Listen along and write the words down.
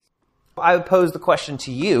I would pose the question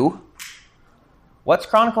to you, what's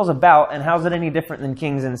Chronicles about, and how's it any different than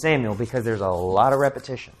Kings and Samuel? Because there's a lot of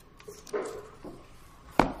repetition.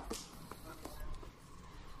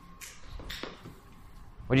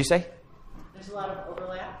 What'd you say? There's a lot of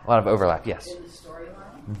overlap. A lot of overlap, yes. In the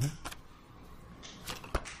storyline. Mm-hmm.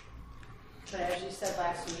 But as you said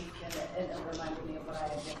last week, and it reminded me of what I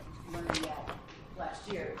had been learning at last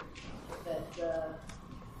year, that the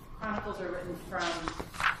Chronicles are written from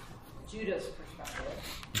Judah's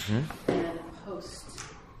perspective and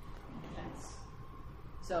post-events.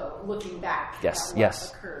 So looking back at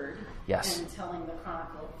what occurred and telling the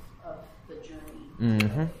chronicle of the journey.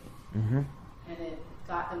 Mm-hmm. Mm-hmm. And it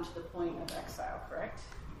got them to the point of exile, correct?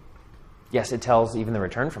 Yes, it tells even the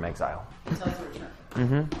return from exile. It tells the return.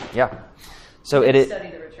 Mm-hmm. Yeah. So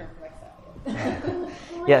study the return from exile.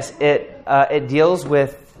 Yes, it deals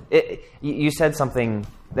with it. You said something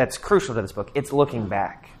that's crucial to this book. It's looking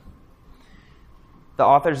back. The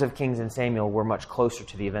authors of Kings and Samuel were much closer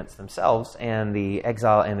to the events themselves, and the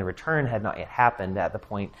exile and the return had not yet happened at the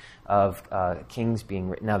point of Kings being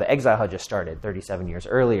written. Now, the exile had just started 37 years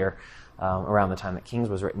earlier, around the time that Kings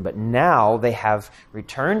was written, but now they have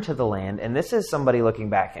returned to the land, and this is somebody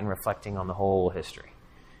looking back and reflecting on the whole history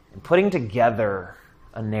and putting together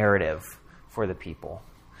a narrative for the people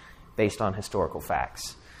based on historical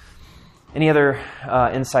facts. Any other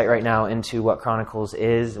insight right now into what Chronicles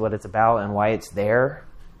is, what it's about, and why it's there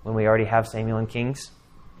when we already have Samuel and Kings?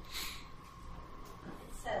 It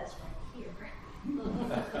says right here.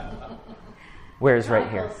 Where is right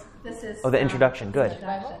here? This is the introduction. Good.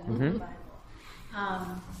 Introduction.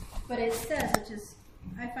 Mm-hmm. But it says, which is,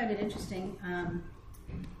 I find it interesting,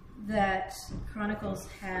 that Chronicles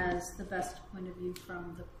has the best point of view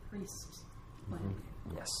from the priest's point of view.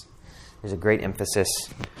 Yes. There's a great emphasis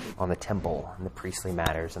on the temple and the priestly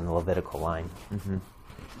matters and the Levitical line. Mm-hmm.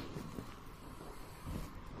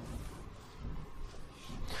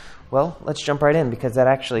 Well, let's jump right in because that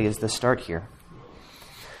actually is the start here.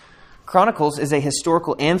 Chronicles is a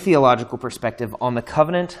historical and theological perspective on the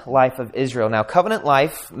covenant life of Israel. Now, covenant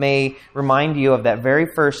life may remind you of that very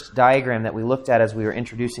first diagram that we looked at as we were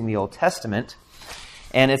introducing the Old Testament.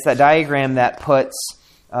 And it's that diagram that puts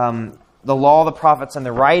the law, the prophets, and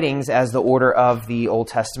the writings as the order of the Old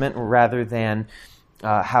Testament rather than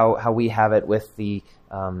how we have it with the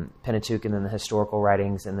Pentateuch and then the historical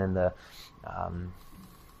writings and then the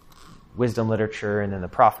wisdom literature and then the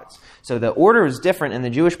prophets. So the order is different in the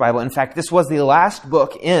Jewish Bible. In fact, this was the last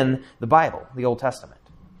book in the Bible, the Old Testament.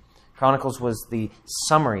 Chronicles was the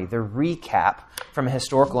summary, the recap from a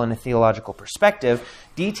historical and a theological perspective,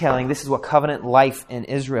 detailing this is what covenant life in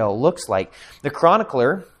Israel looks like. The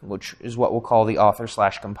chronicler, which is what we'll call the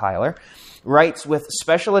author/compiler, writes with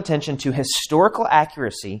special attention to historical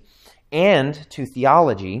accuracy and to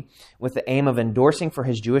theology with the aim of endorsing for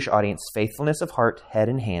his Jewish audience faithfulness of heart, head,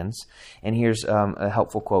 and hands. And here's a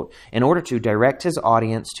helpful quote. In order to direct his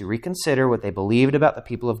audience to reconsider what they believed about the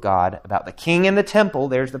people of God, about the king and the temple,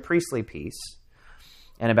 there's the priestly piece,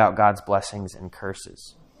 and about God's blessings and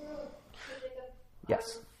curses.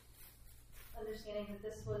 Yes? Understanding that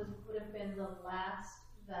this would have been the last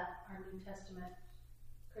that our New Testament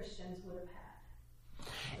Christians would have had.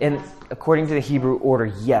 And according to the Hebrew order,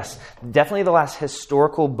 yes. Definitely the last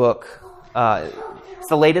historical book. It's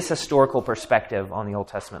the latest historical perspective on the Old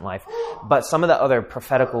Testament life. But some of the other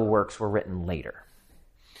prophetical works were written later.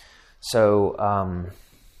 So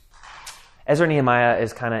Ezra and Nehemiah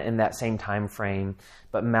is kind of in that same time frame.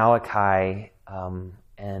 But Malachi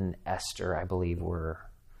and Esther, I believe, were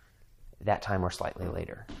that time or slightly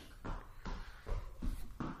later.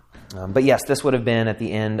 But yes, this would have been at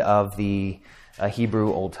the end of the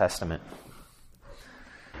Hebrew Old Testament.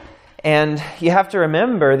 And you have to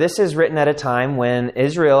remember, this is written at a time when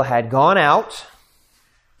Israel had gone out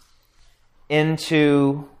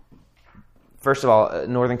into, first of all,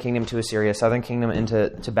 northern kingdom to Assyria, southern kingdom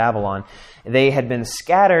into Babylon. They had been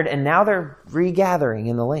scattered, and now they're regathering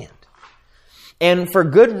in the land. And for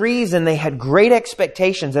good reason, they had great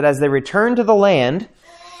expectations that as they return to the land,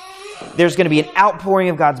 there's going to be an outpouring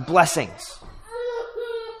of God's blessings.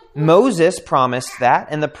 Moses promised that,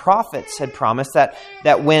 and the prophets had promised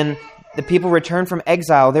that when the people returned from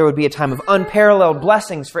exile, there would be a time of unparalleled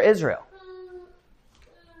blessings for Israel.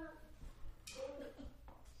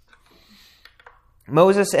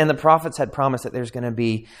 Moses and the prophets had promised that there's going to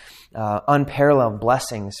be unparalleled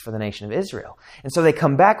blessings for the nation of Israel. And so they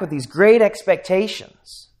come back with these great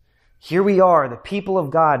expectations. Here we are, the people of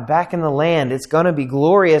God, back in the land. It's going to be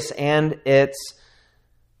glorious, and it's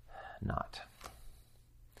not.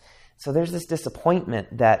 So there's this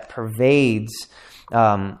disappointment that pervades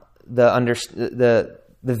the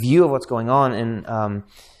the view of what's going on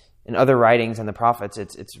in other writings and the prophets,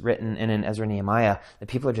 it's written, and in Ezra and Nehemiah, the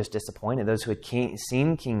people are just disappointed. Those who had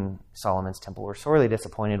seen King Solomon's temple were sorely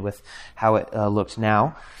disappointed with how it looked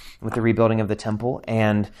now, with the rebuilding of the temple.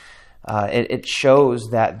 And it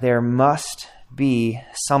shows that there must be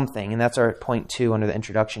something, and that's our point 2 under the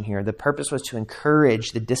introduction here. The purpose was to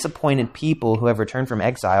encourage the disappointed people who have returned from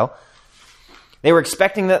exile. They were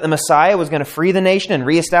expecting that the Messiah was going to free the nation and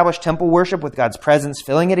reestablish temple worship with God's presence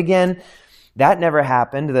filling it again. That never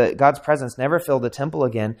happened. God's presence never filled the temple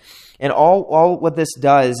again. And all what this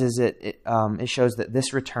does is it shows that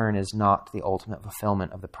this return is not the ultimate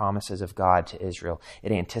fulfillment of the promises of God to Israel.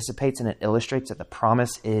 It anticipates and it illustrates that the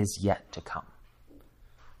promise is yet to come.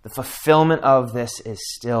 The fulfillment of this is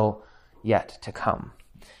still yet to come.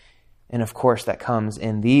 And of course, that comes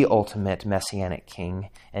in the ultimate Messianic King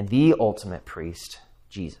and the ultimate priest,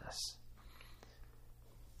 Jesus.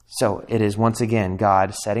 So it is once again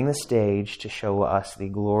God setting the stage to show us the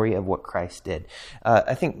glory of what Christ did.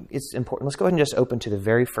 I think it's important. Let's go ahead and just open to the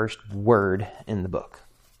very first word in the book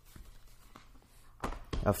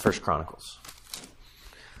of 1 Chronicles.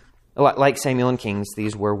 Like Samuel and Kings,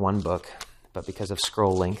 these were one book, but because of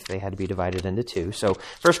scroll length, they had to be divided into 2. So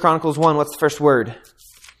 1 Chronicles 1, what's the first word?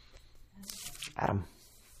 Adam.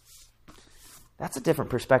 That's a different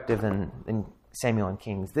perspective than Samuel and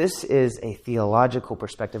Kings. This is a theological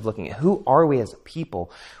perspective looking at who are we as a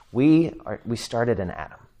people. We started in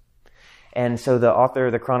Adam. And so the author,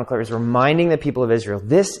 the chronicler, is reminding the people of Israel,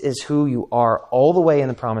 this is who you are all the way in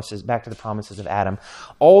the promises, back to the promises of Adam,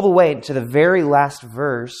 all the way to the very last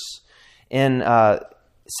verse in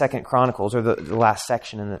 2 Chronicles, or the last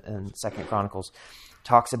section in 2 Chronicles,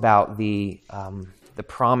 talks about the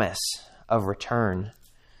promise of return,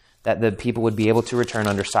 that the people would be able to return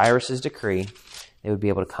under Cyrus's decree. They would be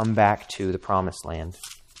able to come back to the promised land.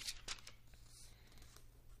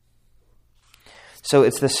 So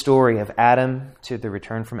it's the story of Adam to the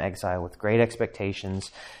return from exile with great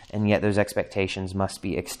expectations, and yet those expectations must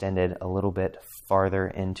be extended a little bit farther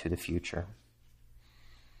into the future.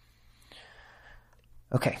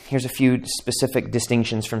 Okay, here's a few specific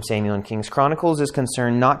distinctions from Samuel and Kings. Chronicles is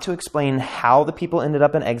concerned not to explain how the people ended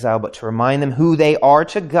up in exile, but to remind them who they are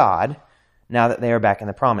to God now that they are back in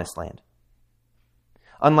the promised land.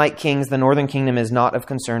 Unlike Kings, the northern kingdom is not of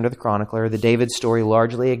concern to the chronicler. The David story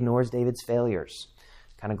largely ignores David's failures.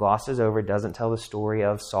 Kind of glosses over, doesn't tell the story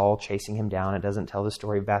of Saul chasing him down. It doesn't tell the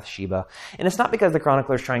story of Bathsheba. And it's not because the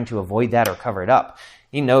chronicler is trying to avoid that or cover it up.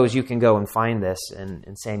 He knows you can go and find this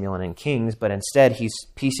in Samuel and in Kings, but instead he's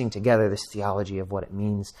piecing together this theology of what it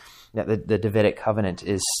means that the Davidic covenant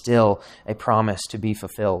is still a promise to be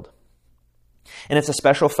fulfilled. And it's a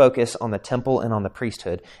special focus on the temple and on the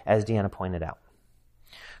priesthood, as Deanna pointed out.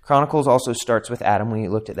 Chronicles also starts with Adam. We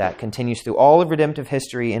looked at that. Continues through all of redemptive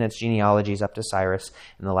history in its genealogies up to Cyrus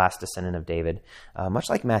and the last descendant of David, much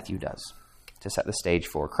like Matthew does, to set the stage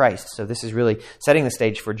for Christ. So this is really setting the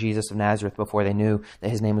stage for Jesus of Nazareth before they knew that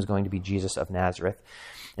his name was going to be Jesus of Nazareth.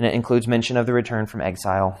 And it includes mention of the return from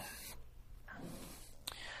exile,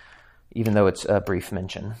 even though it's a brief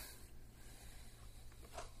mention.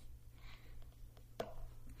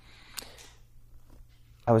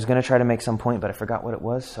 I was going to try to make some point, but I forgot what it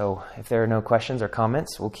was. So if there are no questions or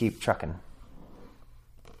comments, we'll keep trucking.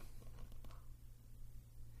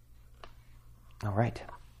 All right.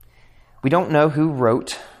 We don't know who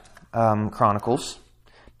wrote Chronicles,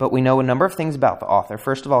 but we know a number of things about the author.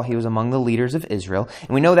 First of all, he was among the leaders of Israel,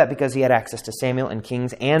 and we know that because he had access to Samuel and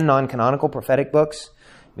Kings and non-canonical prophetic books,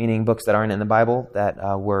 meaning books that aren't in the Bible that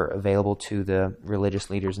were available to the religious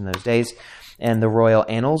leaders in those days, and the royal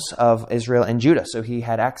annals of Israel and Judah. So he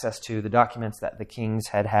had access to the documents that the kings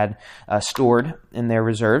had stored in their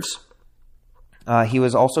reserves. He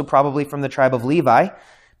was also probably from the tribe of Levi,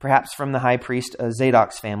 perhaps from the high priest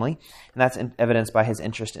Zadok's family, and that's evidenced by his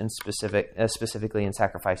interest in specifically in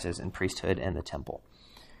sacrifices and priesthood and the temple.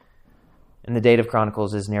 And the date of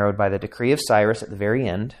Chronicles is narrowed by the decree of Cyrus at the very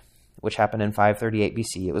end, which happened in 538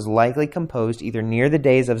 BC. It was likely composed either near the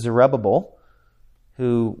days of Zerubbabel,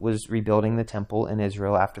 who was rebuilding the temple in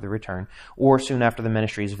Israel after the return, or soon after the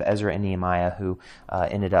ministries of Ezra and Nehemiah, who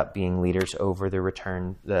ended up being leaders over the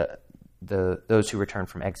return, those who returned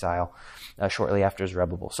from exile shortly after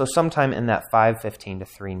Zerubbabel. So sometime in that 515 to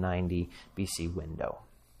 390 BC window.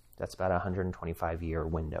 That's about a 125-year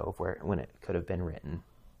window of when it could have been written.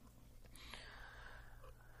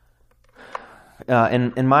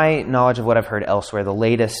 In my knowledge of what I've heard elsewhere, the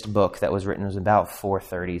latest book that was written was about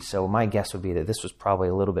 430. So my guess would be that this was probably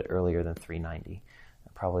a little bit earlier than 390,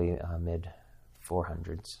 probably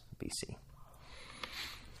mid-400s BC.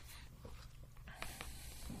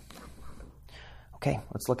 Okay,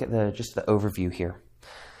 let's look at just the overview here.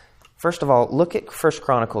 First of all, look at 1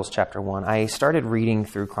 Chronicles chapter 1. I started reading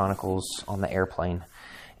through Chronicles on the airplane,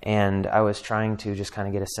 and I was trying to just kind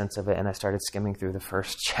of get a sense of it, and I started skimming through the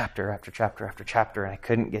first chapter after chapter after chapter, and I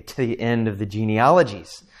couldn't get to the end of the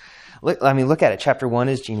genealogies. Look at it. Chapter 1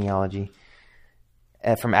 is genealogy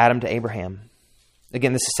from Adam to Abraham.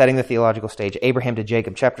 Again, this is setting the theological stage. Abraham to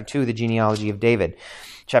Jacob. Chapter 2, the genealogy of David.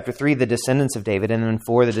 Chapter 3, the descendants of David. And then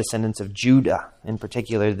 4, the descendants of Judah. In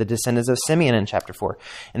particular, the descendants of Simeon in chapter 4.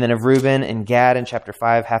 And then of Reuben and Gad in chapter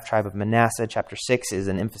 5, half-tribe of Manasseh. Chapter 6 is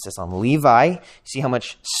an emphasis on Levi. See how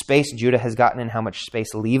much space Judah has gotten and how much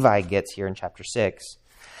space Levi gets here in chapter 6.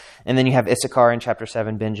 And then you have Issachar in chapter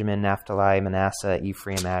 7, Benjamin, Naphtali, Manasseh,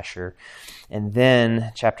 Ephraim, Asher. And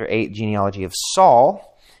then chapter 8, genealogy of Saul.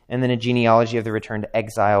 And then a genealogy of the returned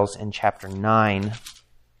exiles in chapter 9.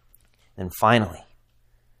 And finally,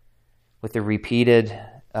 with the repeated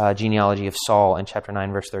genealogy of Saul in chapter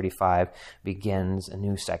 9, verse 35, begins a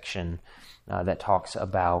new section that talks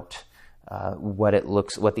about what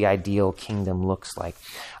the ideal kingdom looks like.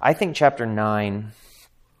 I think chapter 9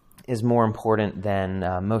 is more important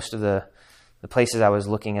than most of the places I was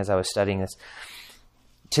looking as I was studying this.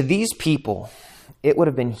 To these people, it would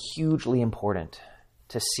have been hugely important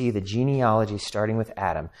to see the genealogy starting with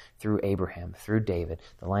Adam through Abraham, through David,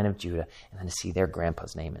 the line of Judah, and then to see their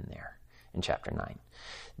grandpa's name in there in chapter 9.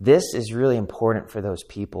 This is really important for those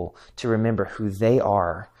people to remember who they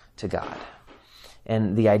are to God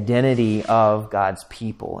and the identity of God's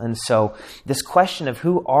people. And so this question of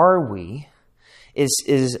who are we is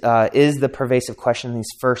the pervasive question in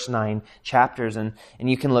these first 9 chapters, and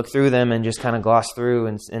you can look through them and just kind of gloss through,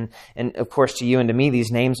 and of course to you and to me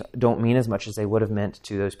these names don't mean as much as they would have meant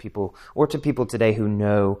to those people or to people today who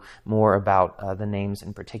know more about the names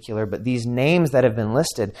in particular. But these names that have been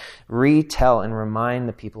listed retell and remind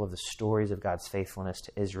the people of the stories of God's faithfulness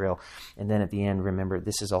to Israel, and then at the end, remember,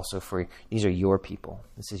 this is also these are your people,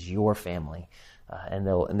 this is your family, and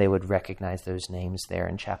they would recognize those names there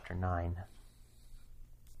in chapter 9.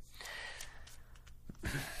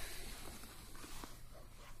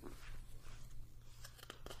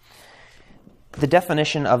 The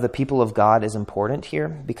definition of the people of God is important here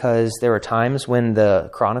because there are times when the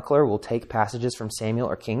chronicler will take passages from Samuel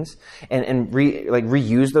or Kings and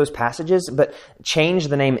reuse those passages, but change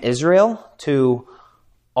the name Israel to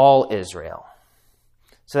all Israel.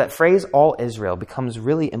 So that phrase "all Israel" becomes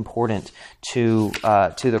really important to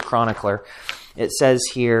the chronicler. It says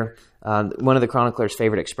here, one of the chronicler's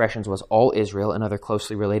favorite expressions was "all Israel" and other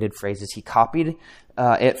closely related phrases. He copied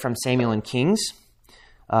it from Samuel and Kings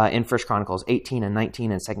in 1 Chronicles 18 and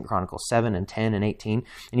 19 and 2 Chronicles 7 and 10 and 18.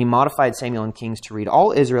 And he modified Samuel and Kings to read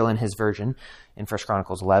 "all Israel" in his version in 1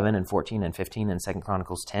 Chronicles 11 and 14 and 15 and 2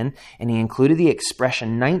 Chronicles 10. And he included the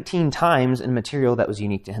expression 19 times in material that was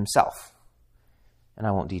unique to himself. And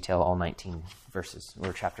I won't detail all 19 verses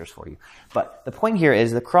or chapters for you. But the point here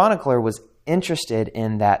is the chronicler was interested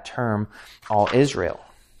in that term, all Israel.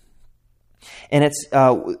 And it's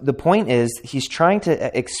the point is he's trying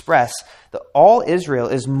to express that all Israel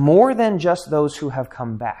is more than just those who have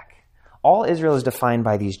come back. All Israel is defined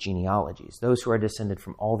by these genealogies, those who are descended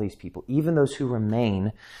from all these people, even those who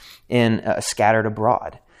remain scattered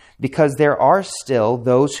abroad. Because there are still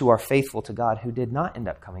those who are faithful to God who did not end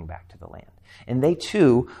up coming back to the land. And they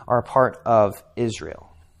too are a part of Israel.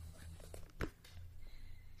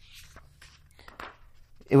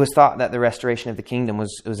 It was thought that the restoration of the kingdom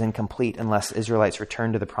was incomplete unless Israelites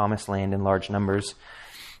returned to the promised land in large numbers.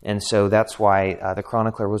 And so that's why the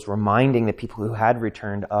chronicler was reminding the people who had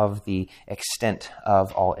returned of the extent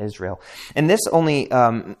of all Israel. And this only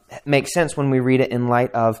makes sense when we read it in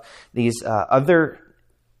light of these other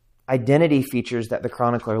identity features that the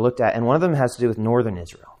chronicler looked at. And one of them has to do with northern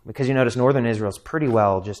Israel. Because you notice northern Israel is pretty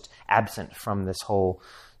well just absent from this whole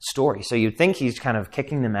story. So you'd think he's kind of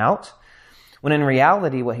kicking them out, when in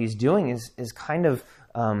reality what he's doing is kind of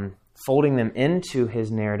folding them into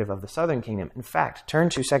his narrative of the southern kingdom. In fact, turn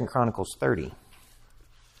to 2 Chronicles 30.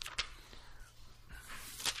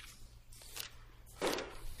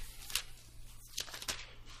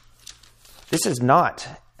 This is not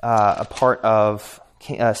a part of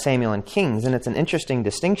Samuel and Kings, and it's an interesting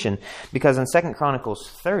distinction because in 2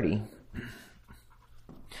 Chronicles 30,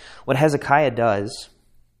 what Hezekiah does,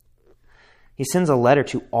 he sends a letter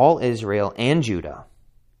to all Israel and Judah.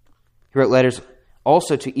 He wrote letters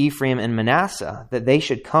also to Ephraim and Manasseh that they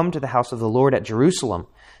should come to the house of the Lord at Jerusalem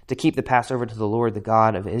to keep the Passover to the Lord, the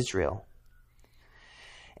God of Israel.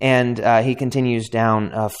 And he continues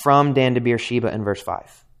down from Dan to Beersheba in verse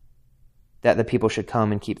 5. That the people should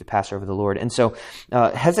come and keep the Passover of the Lord. And so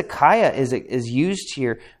Hezekiah is used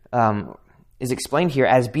here is explained here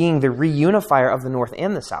as being the reunifier of the north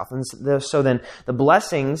and the south. And so then the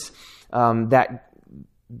blessings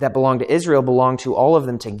that belong to Israel belong to all of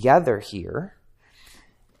them together here.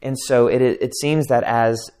 And so it seems that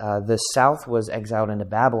as the south was exiled into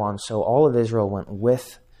Babylon, so all of Israel went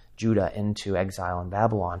with Judah into exile in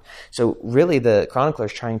Babylon. So really the chronicler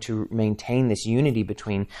is trying to maintain this unity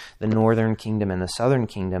between the northern kingdom and the southern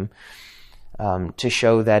kingdom, to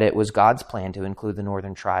show that it was God's plan to include the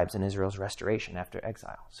northern tribes in Israel's restoration after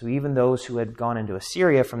exile. So even those who had gone into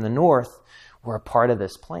Assyria from the north were a part of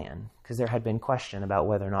this plan, because there had been question about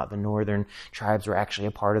whether or not the northern tribes were actually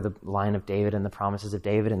a part of the line of David and the promises of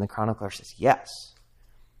David, and the chronicler says, yes,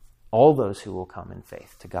 all those who will come in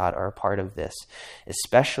faith to God are a part of this,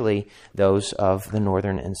 especially those of the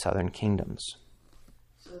northern and southern kingdoms.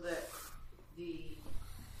 So that the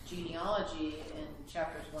genealogy in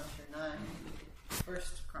chapters 1 through 9,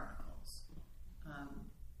 First Chronicles,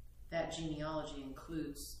 that genealogy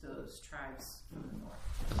includes those tribes from the north.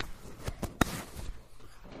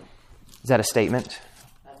 Is that a statement?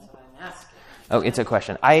 That's what I'm asking. Oh, it's a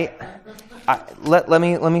question. Let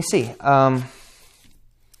me see.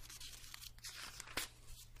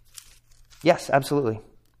 Yes, absolutely.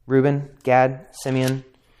 Reuben, Gad, Simeon,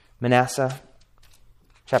 Manasseh,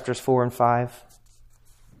 chapters 4 and 5.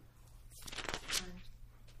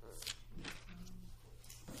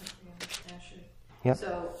 Yep.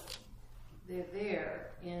 So they're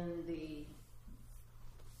there in the.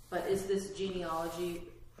 But is this genealogy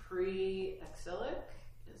pre-exilic?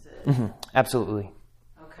 Is it? Mm-hmm. Absolutely.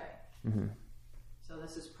 Okay. Mm-hmm. So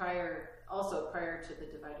this is also prior to the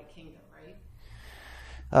divided kingdom,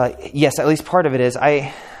 right? Yes, at least part of it is.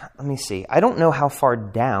 Let me see. I don't know how far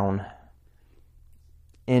down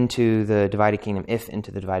into the divided kingdom, if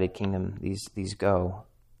into the divided kingdom these go.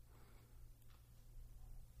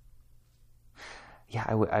 Yeah,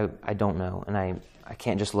 I don't know, and I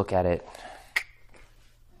can't just look at it.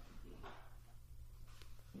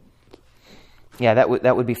 Yeah,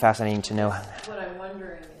 that would be fascinating to know. What I'm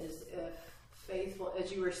wondering is if faithful,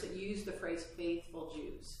 as you used the phrase faithful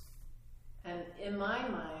Jews, and in my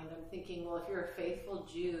mind I'm thinking, well, if you're a faithful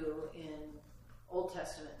Jew in Old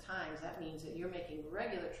Testament times, that means that you're making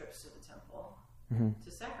regular trips to the temple to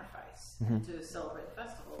sacrifice and to celebrate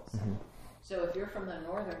festivals. Mm-hmm. So if you're from the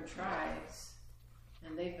northern tribes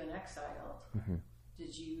and they've been exiled,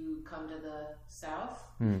 did you come to the south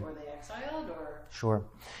before they exiled, or? Sure.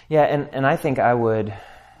 Yeah, and I think I would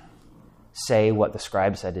say what the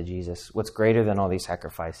scribe said to Jesus: what's greater than all these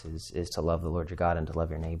sacrifices is to love the Lord your God and to love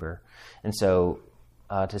your neighbor. And so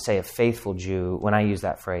to say a faithful Jew, when I use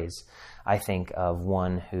that phrase, I think of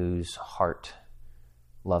one whose heart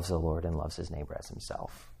loves the Lord and loves his neighbor as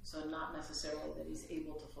himself. So not necessarily that he's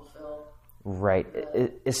able to fulfill. Right,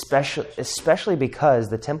 especially because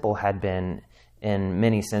the temple had been, in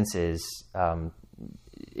many senses,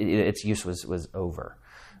 its use was over,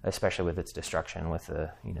 especially with its destruction, with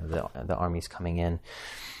the armies coming in,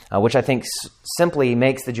 which I think simply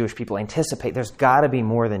makes the Jewish people anticipate there's got to be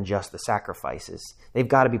more than just the sacrifices. They've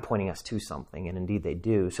got to be pointing us to something, and indeed they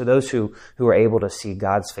do. So those who are able to see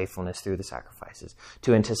God's faithfulness through the sacrifices,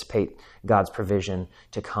 to anticipate God's provision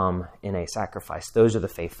to come in a sacrifice, those are the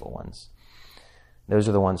faithful ones. Those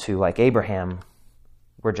are the ones who, like Abraham,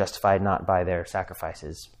 were justified not by their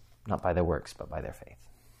sacrifices, not by their works, but by their faith.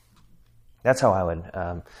 That's how I would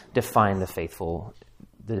define the faithful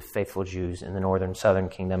Jews in the northern, southern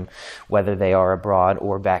kingdom, whether they are abroad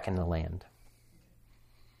or back in the land.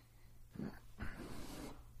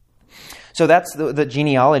 So that's the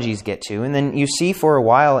genealogies get to. And then you see for a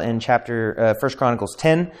while in chapter 1 Chronicles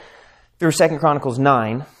 10 through 2 Chronicles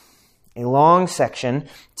 9, a long section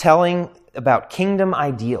telling about kingdom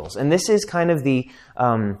ideals. And this is kind of the,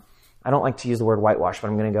 I don't like to use the word whitewash, but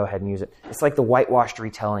I'm going to go ahead and use it. It's like the whitewashed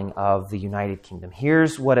retelling of the United Kingdom.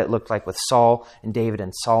 Here's what it looked like with Saul and David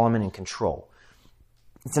and Solomon in control.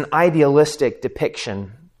 It's an idealistic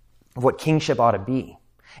depiction of what kingship ought to be.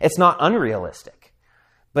 It's not unrealistic,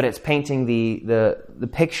 but it's painting the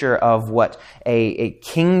picture of what a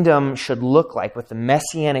kingdom should look like, with the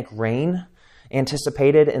messianic reign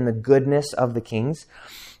anticipated in the goodness of the kings,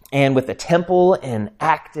 and with the temple in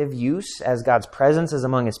active use as God's presence is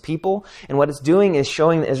among his people. And what it's doing is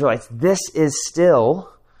showing the Israelites, this is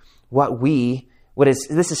still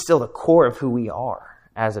this is still the core of who we are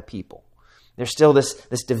as a people. There's still this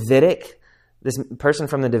person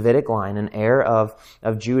from the Davidic line, an heir of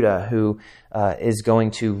Judah, who is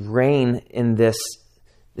going to reign in this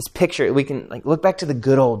picture. We can look back to the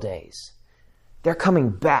good old days. They're coming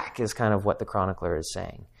back is kind of what the chronicler is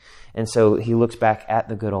saying. And so he looks back at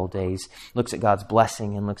the good old days, looks at God's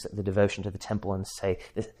blessing, and looks at the devotion to the temple and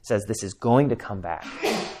says, this is going to come back.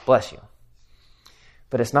 Bless you.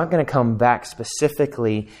 But it's not going to come back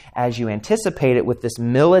specifically as you anticipate it with this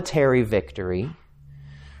military victory,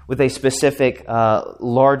 with a specific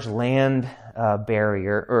large land boundary.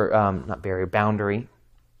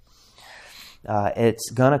 It's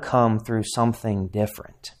going to come through something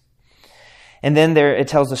different. And then it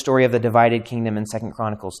tells the story of the divided kingdom in 2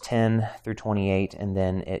 Chronicles 10 through 28, and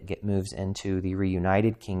then it moves into the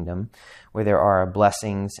reunited kingdom, where there are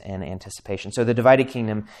blessings and anticipation. So the divided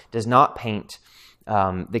kingdom does not paint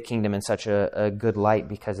the kingdom in such a good light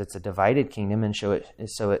because it's a divided kingdom, and so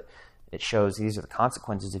it shows these are the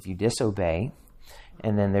consequences if you disobey.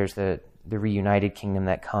 And then there's the reunited kingdom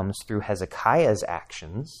that comes through Hezekiah's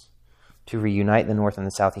actions to reunite the north and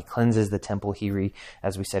the south. He cleanses the temple. He,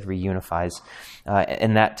 as we said, reunifies.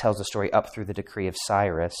 And that tells the story up through the decree of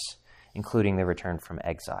Cyrus, including the return from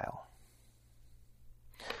exile.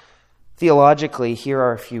 Theologically, here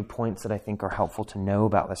are a few points that I think are helpful to know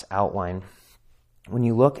about this outline. When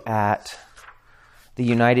you look at the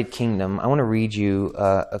United Kingdom, I want to read you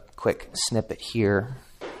a quick snippet here.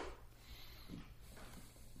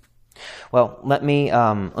 Well, let me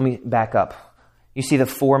back up. You see the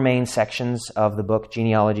four main sections of the book: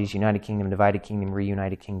 genealogies, United Kingdom, Divided Kingdom,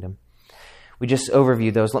 Reunited Kingdom. We just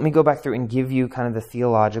overviewed those. Let me go back through and give you kind of the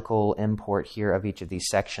theological import here of each of these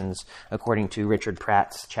sections, according to Richard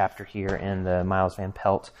Pratt's chapter here in the Miles Van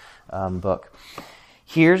Pelt book.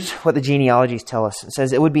 Here's what the genealogies tell us. It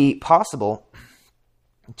says it would be possible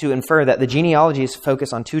to infer that the genealogies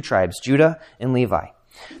focus on two tribes, Judah and Levi.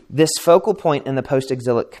 This focal point in the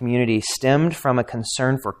post-exilic community stemmed from a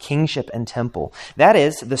concern for kingship and temple. That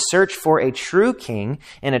is, the search for a true king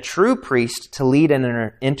and a true priest to lead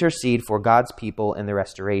and intercede for God's people in the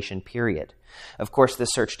restoration period. Of course,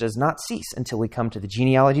 this search does not cease until we come to the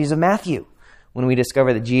genealogies of Matthew, when we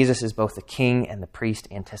discover that Jesus is both the king and the priest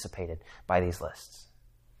anticipated by these lists.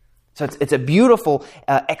 So it's a beautiful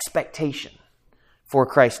expectation for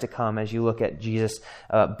Christ to come as you look at Jesus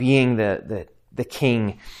being the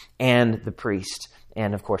king and the priest,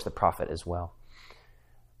 and of course the prophet as well.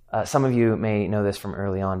 Some of you may know this from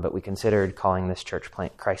early on, but we considered calling this church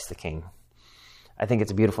plant Christ the King. I think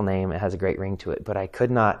it's a beautiful name. It has a great ring to it, but I could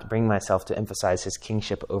not bring myself to emphasize his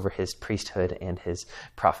kingship over his priesthood and his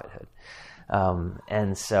prophethood.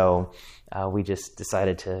 And so we just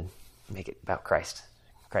decided to make it about Christ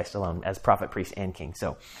alone, as prophet, priest, and king.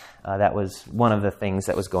 So that was one of the things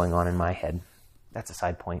that was going on in my head. That's a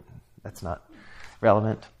side point. That's not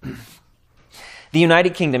relevant. The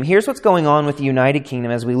United Kingdom. Here's what's going on with the United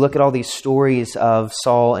Kingdom as we look at all these stories of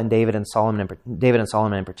Saul and David and Solomon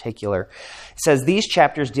in particular. It says these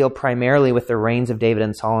chapters deal primarily with the reigns of David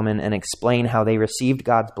and Solomon and explain how they received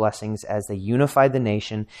God's blessings as they unified the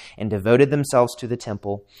nation and devoted themselves to the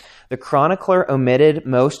temple. The chronicler omitted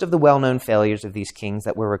most of the well-known failures of these kings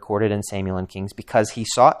that were recorded in Samuel and Kings because he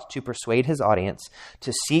sought to persuade his audience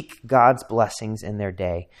to seek God's blessings in their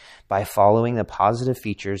day by following the positive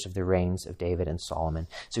features of the reigns of David and Solomon.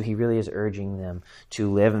 So he really is urging them to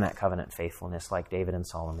live in that covenant faithfulness like David and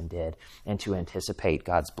Solomon did and to anticipate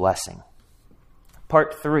God's blessing.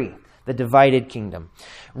 Part 3. The divided kingdom.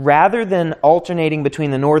 Rather than alternating between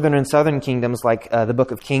the northern and southern kingdoms like the book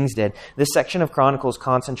of Kings did, this section of Chronicles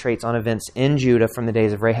concentrates on events in Judah from the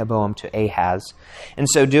days of Rehoboam to Ahaz. In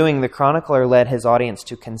so doing, the chronicler led his audience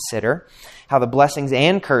to consider how the blessings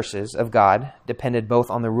and curses of God depended both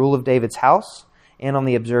on the rule of David's house and on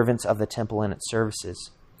the observance of the temple and its services.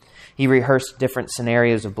 He rehearsed different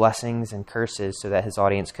scenarios of blessings and curses so that his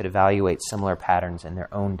audience could evaluate similar patterns in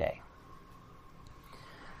their own day.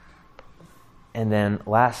 And then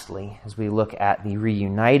lastly, as we look at the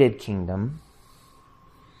reunited kingdom,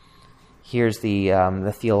 here's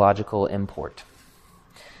the theological import.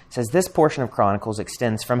 It says, this portion of Chronicles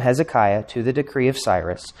extends from Hezekiah to the decree of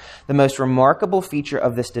Cyrus. The most remarkable feature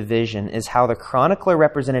of this division is how the chronicler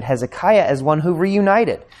represented Hezekiah as one who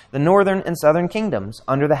reunited the northern and southern kingdoms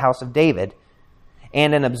under the house of David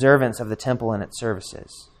and in observance of the temple and its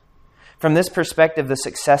services. From this perspective, the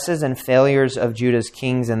successes and failures of Judah's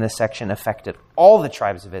kings in this section affected all the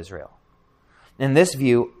tribes of Israel. In this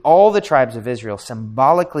view, all the tribes of Israel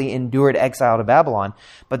symbolically endured exile to Babylon,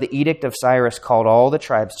 but the edict of Cyrus called all the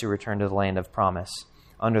tribes to return to the land of promise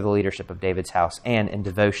under the leadership of David's house and in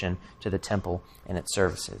devotion to the temple and its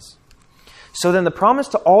services. So then the promise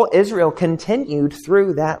to all Israel continued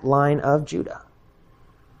through that line of Judah.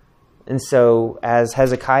 And so as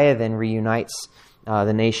Hezekiah then reunites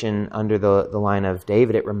the nation under the line of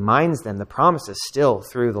David, it reminds them the promise is still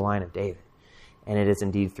through the line of David. And it is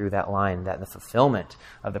indeed through that line that the fulfillment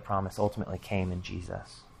of the promise ultimately came in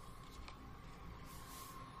Jesus.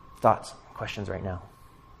 Thoughts, questions right now?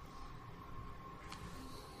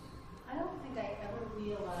 I don't think I ever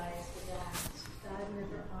realized that God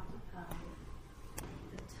never occupied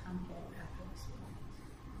the temple after this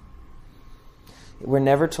point. We're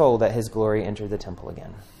never told that his glory entered the temple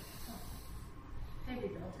again. They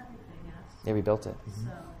rebuilt everything, yes. They rebuilt it.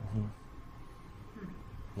 So,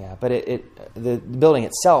 Yeah, but the building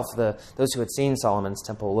itself, those who had seen Solomon's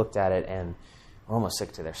temple looked at it and were almost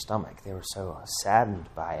sick to their stomach. They were so saddened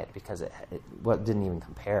by it because it didn't even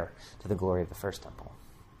compare to the glory of the first temple.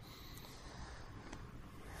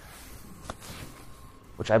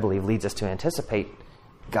 Which I believe leads us to anticipate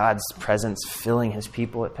God's presence filling his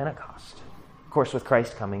people at Pentecost. Of course, with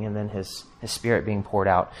Christ coming and then his Spirit being poured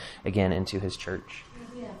out again into his church.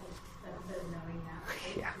 we have the benefit of knowing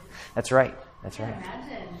that. Yeah, that's right. That's I right. can't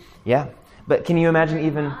imagine. Yeah, but can you imagine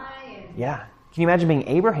even... Yeah, can you imagine being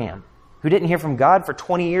Abraham, who didn't hear from God for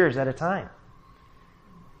 20 years at a time,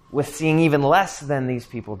 with seeing even less than these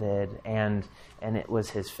people did, and it was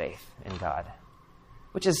his faith in God,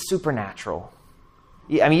 which is supernatural.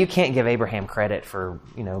 I mean, you can't give Abraham credit for,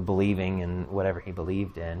 believing in whatever he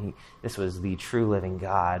believed in. This was the true living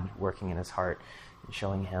God working in his heart and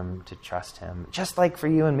showing him to trust him. Just like for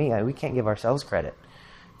you and me, we can't give ourselves credit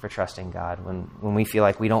for trusting God when we feel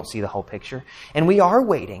like we don't see the whole picture. And we are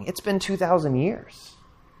waiting. It's been 2,000 years.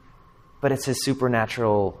 But it's his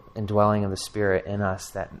supernatural indwelling of the Spirit in us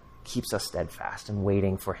that keeps us steadfast and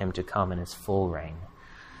waiting for him to come in his full reign,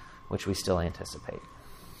 which we still anticipate.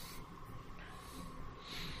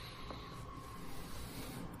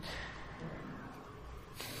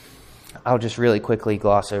 I'll just really quickly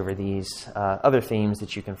gloss over these other themes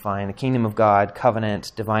that you can find. The kingdom of God,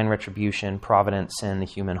 covenant, divine retribution, providence, sin, the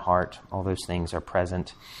human heart. All those things are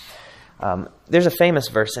present. There's a famous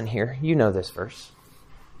verse in here. You know this verse.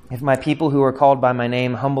 If my people who are called by my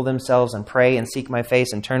name humble themselves and pray and seek my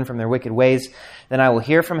face and turn from their wicked ways, then I will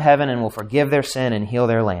hear from heaven and will forgive their sin and heal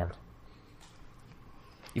their land.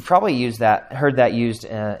 You've probably heard that used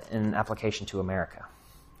in application to America.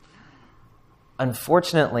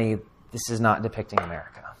 Unfortunately, this is not depicting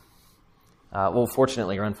America.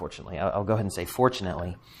 Fortunately or unfortunately, I'll go ahead and say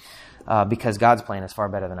fortunately, because God's plan is far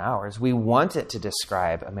better than ours. We want it to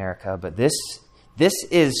describe America, but this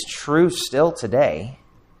is true still today,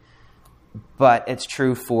 but it's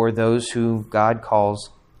true for those who God calls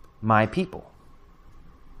my people,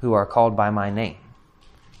 who are called by my name.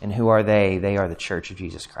 And who are they? They are the church of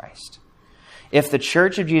Jesus Christ. If the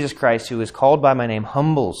church of Jesus Christ, who is called by my name,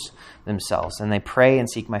 humbles themselves and they pray and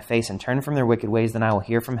seek my face and turn from their wicked ways, then I will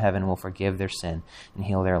hear from heaven, will forgive their sin and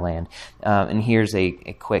heal their land. And here's a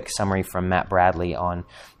quick summary from Matt Bradley on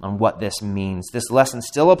what this means. This lesson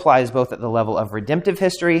still applies both at the level of redemptive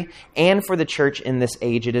history and for the church in this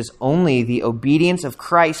age. It is only the obedience of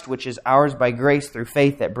Christ, which is ours by grace through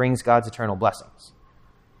faith, that brings God's eternal blessings.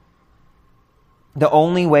 The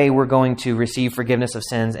only way we're going to receive forgiveness of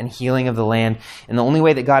sins and healing of the land, and the only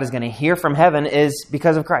way that God is going to hear from heaven, is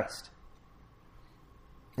because of Christ.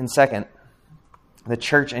 And second, the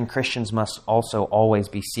church and Christians must also always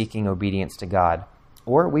be seeking obedience to God,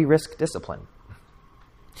 or we risk discipline.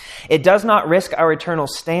 It does not risk our eternal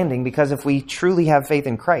standing, because if we truly have faith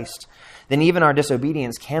in Christ, then even our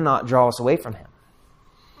disobedience cannot draw us away from him.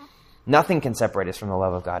 Nothing can separate us from the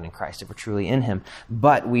love of God in Christ if we're truly in him.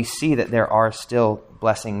 But we see that there are still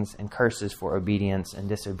blessings and curses for obedience and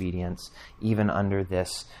disobedience, even under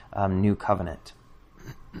this new covenant.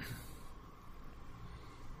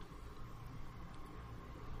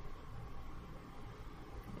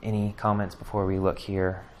 Any comments before we look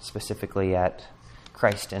here specifically at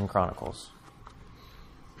Christ in Chronicles?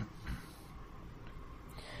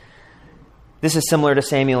 This is similar to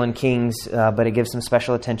Samuel and Kings, but it gives some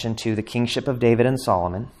special attention to the kingship of David and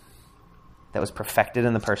Solomon that was perfected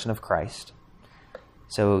in the person of Christ.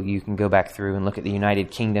 So you can go back through and look at the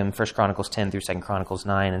United Kingdom, 1 Chronicles 10 through 2 Chronicles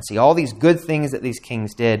 9, and see all these good things that these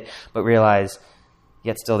kings did, but realize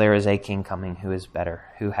yet still there is a king coming who is better,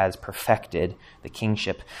 who has perfected the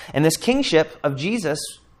kingship. And this kingship of Jesus,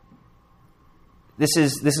 this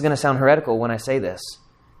is going to sound heretical when I say this,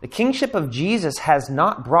 the kingship of Jesus has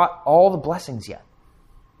not brought all the blessings yet.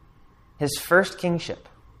 His first kingship.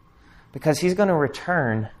 Because he's going to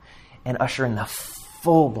return and usher in the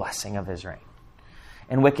full blessing of his reign.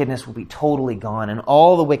 And wickedness will be totally gone. And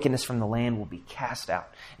all the wickedness from the land will be cast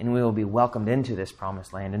out. And we will be welcomed into this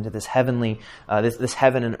promised land, into this heavenly, this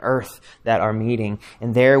heaven and earth that are meeting.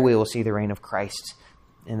 And there we will see the reign of Christ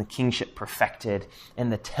and the kingship perfected.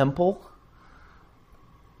 And the temple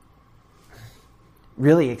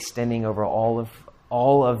really extending over all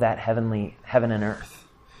of that heaven and earth,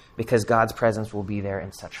 because God's presence will be there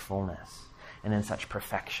in such fullness and in such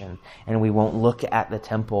perfection. And we won't look at the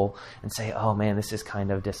temple and say, oh man, this is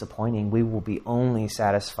kind of disappointing. We will be only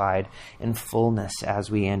satisfied in fullness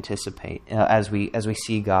as we anticipate, as we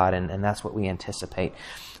see God, and that's what we anticipate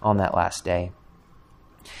on that last day.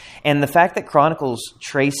 And the fact that Chronicles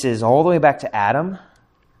traces all the way back to Adam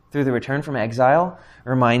through the return from exile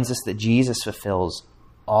reminds us that Jesus fulfills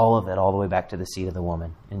all of it, all the way back to the seed of the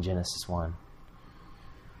woman in Genesis 1.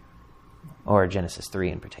 Or Genesis 3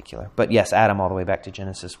 in particular. But yes, Adam all the way back to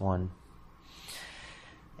Genesis 1.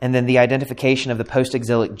 And then the identification of the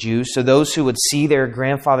post-exilic Jews. So those who would see their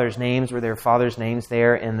grandfather's names or their father's names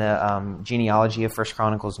there in the genealogy of 1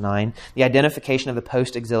 Chronicles 9. The identification of the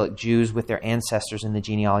post-exilic Jews with their ancestors in the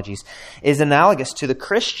genealogies is analogous to the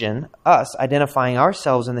Christian, us, identifying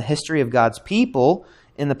ourselves in the history of God's people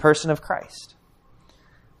in the person of Christ.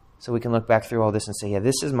 So we can look back through all this and say, yeah,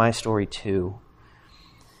 this is my story too.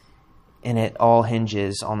 And it all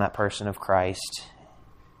hinges on that person of Christ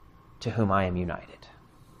to whom I am united.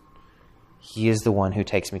 He is the one who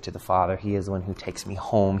takes me to the Father. He is the one who takes me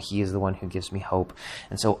home. He is the one who gives me hope.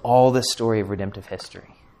 And so all this story of redemptive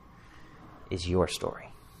history is your story.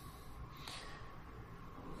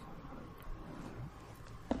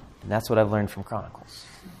 And that's what I've learned from Chronicles.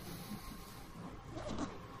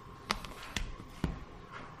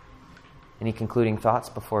 Any concluding thoughts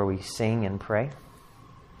before we sing and pray?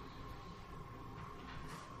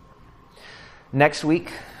 Next week,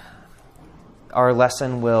 our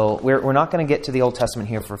lesson we're not going to get to the Old Testament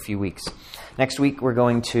here for a few weeks. Next week, we're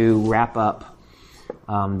going to wrap up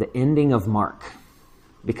the ending of Mark,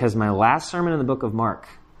 because my last sermon in the book of Mark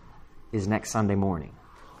is next Sunday morning.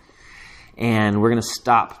 And we're going to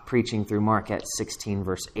stop preaching through Mark at 16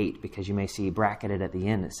 verse 8, because you may see bracketed at the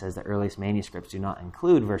end, it says the earliest manuscripts do not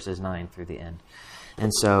include verses 9 through the end.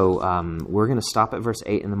 And so we're going to stop at verse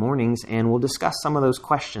 8 in the mornings, and we'll discuss some of those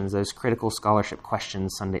questions, those critical scholarship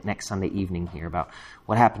questions next Sunday evening here about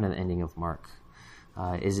what happened at the ending of Mark.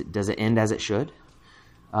 Does it end as it should?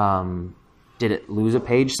 Did it lose a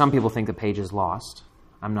page? Some people think the page is lost.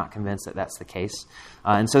 I'm not convinced that that's the case.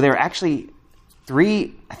 And so there are actually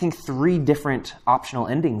three different optional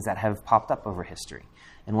endings that have popped up over history,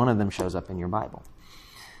 and one of them shows up in your Bible.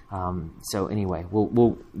 So anyway,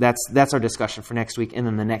 that's our discussion for next week, and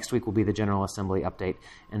then the next week will be the General Assembly update,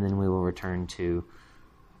 and then we will return to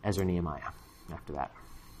Ezra Nehemiah after that.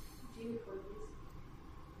 Do you record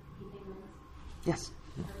these evening ones? Yes.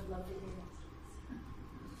 I would love to hear next week's.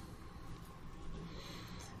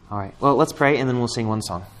 All right. Well, let's pray, and then we'll sing one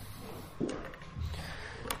song.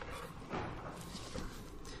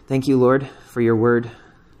 Thank you, Lord, for your word.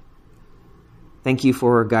 Thank you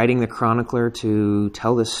for guiding the chronicler to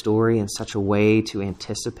tell this story in such a way to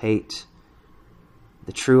anticipate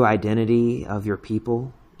the true identity of your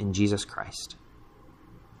people in Jesus Christ.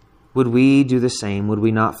 Would we do the same? Would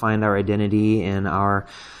we not find our identity in our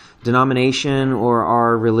denomination or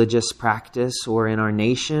our religious practice or in our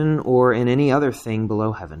nation or in any other thing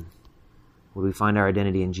below heaven? Would we find our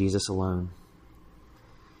identity in Jesus alone?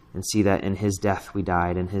 And see that in his death we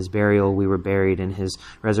died, in his burial we were buried, in his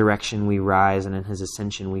resurrection we rise, and in his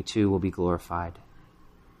ascension we too will be glorified.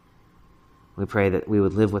 We pray that we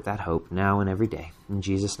would live with that hope now and every day. In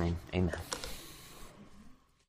Jesus' name, amen.